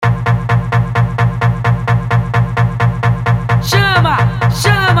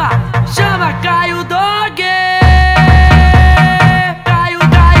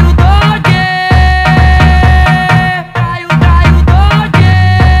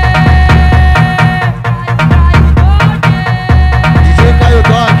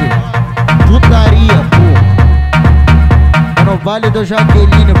baile do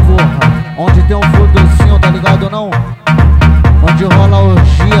Jaqueline, porra, onde tem um fodocinho, tá ligado não? Onde rola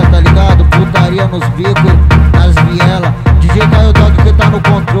orgia, tá ligado? Putaria nos bicos, nas vielas. DJCaaio Doog que tá no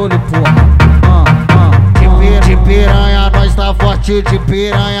controle, porra. De piranha nós tá forte, de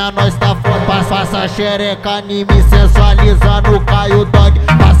piranha nós tá forte. Passa xereca, anime, sensualiza no CAAIO Doog.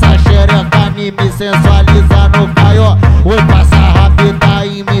 Passa xereca, anime, sensualiza no CAAIO. Oi, passa rápida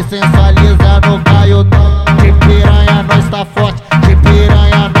e me sensualiza no CAAIO Doog. De piranha nós tá forte, de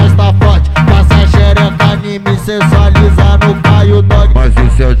piranha nós tá forte. Passa xereca, anime, sensualiza no CAAIO Doog. Mas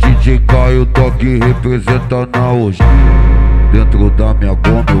esse é o DJCaaio Doog representando a hoje. Dentro da minha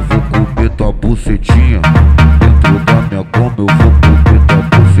goma eu vou comer tua bucetinha. Dentro da minha goma eu vou comer tua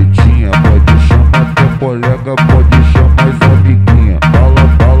bucetinha. Pode chamar até colega, pode chamar as amiguinha. Fala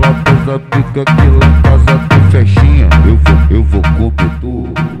pras amigas que lá em casa tem festinha. Eu vou comer tu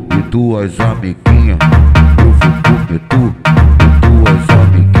e tuas amiguinha. Eu vou comer tu e tuas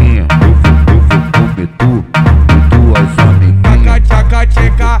amiguinha. Eu vou comer tu e tuas amiguinha. Taca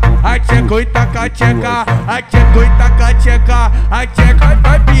tcheca, a tcheca e taca tcheca, a tcheca e taca tcheca, a tcheca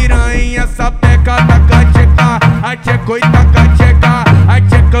vai piranha, sapeca, taca tcheca, a tcheca e taca tcheca, a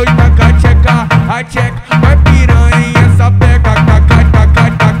tcheca e taca tcheca, a tcheca vai piranha, sapeca, taca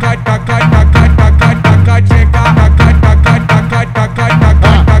taca taca taca taca taca taca tcheca, taca taca taca taca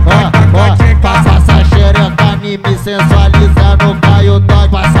taca taca tcheca. Passa xereca, anime, sensualiza no CAAIO Doog.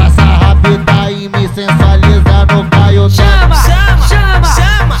 Passa rápida e me sensualiza no CAAIO Doog.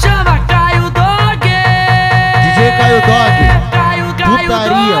 Chama CAAIO Doog. DJCaaio Doog,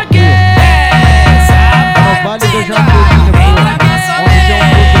 putaria, porra. Nos baile do Jaqueline, porra, onde tem um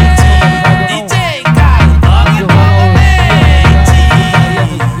fodocinho, tá ligado não? DJCaaio Doog, Onde rola orgia, putaria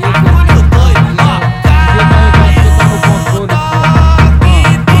nos bicos, DJCaaio Doog que tá no controle, porra.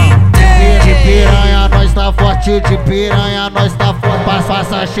 De piranha nós tá forte, de piranha nós tá forte.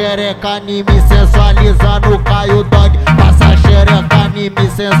 Passa xereca, anime, sensualiza no CAAIO Doog. Passa xereca, anime,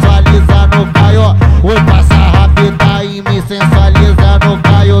 sensualiza no CAAIO. Oi, passa rápida e me sensualiza no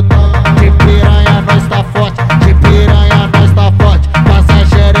CAAIO Doog. De piranha nós tá forte, de piranha nós tá forte. Passa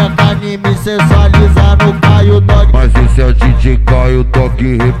xereca, anime, sensualiza no CAAIO Doog. Mas esse é o DJCaaio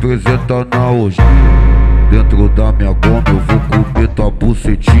Doog representando a hoje. Dentro da minha goma eu vou comer tua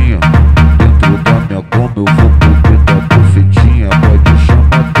bucetinha. Dentro da minha goma eu vou comer tua bucetinha. Pode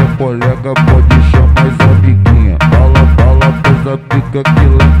chamar até colega, pode chamar as amiguinha. Fala pras amigas que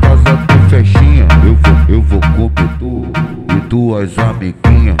lá em casa tem festinha. Eu vou comer tu e tuas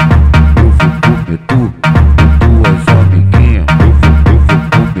amiguinha. Eu vou comer tu e tuas amiguinha. Eu vou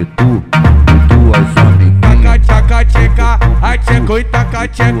comer tu e tuas amiguinha. Taca tcheca, a tcheca e taca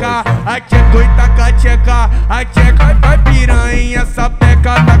tcheca, a tcheca e taca tcheca, a tcheca vai piranha,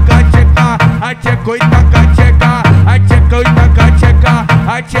 sapeca, taca tcheca, a tcheca e taca tcheca, a tcheca e taca tcheca,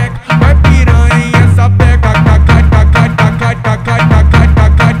 a tcheca vai piranha, sapeca, taca taca taca taca taca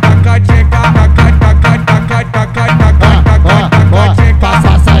taca taca tcheca, taca taca taca taca taca taca tcheca.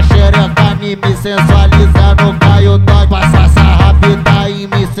 Passa xereca, anime, sensualiza no CAAIO Doog. Passa rápida e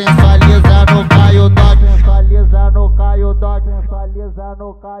me sensualiza no CAAIO Doog. Sensualiza no CAAIO Doog, sensualiza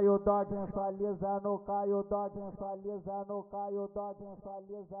no CAAIO Doog, sensualiza no CAAIO Doog, sensualiza no CAAIO Doog,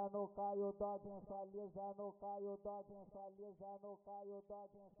 sensualiza no CAAIO Doog, sensualiza no CAAIO Doog, sensualiza no CAAIO Doog,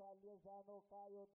 sensualiza no CAAIO Doog.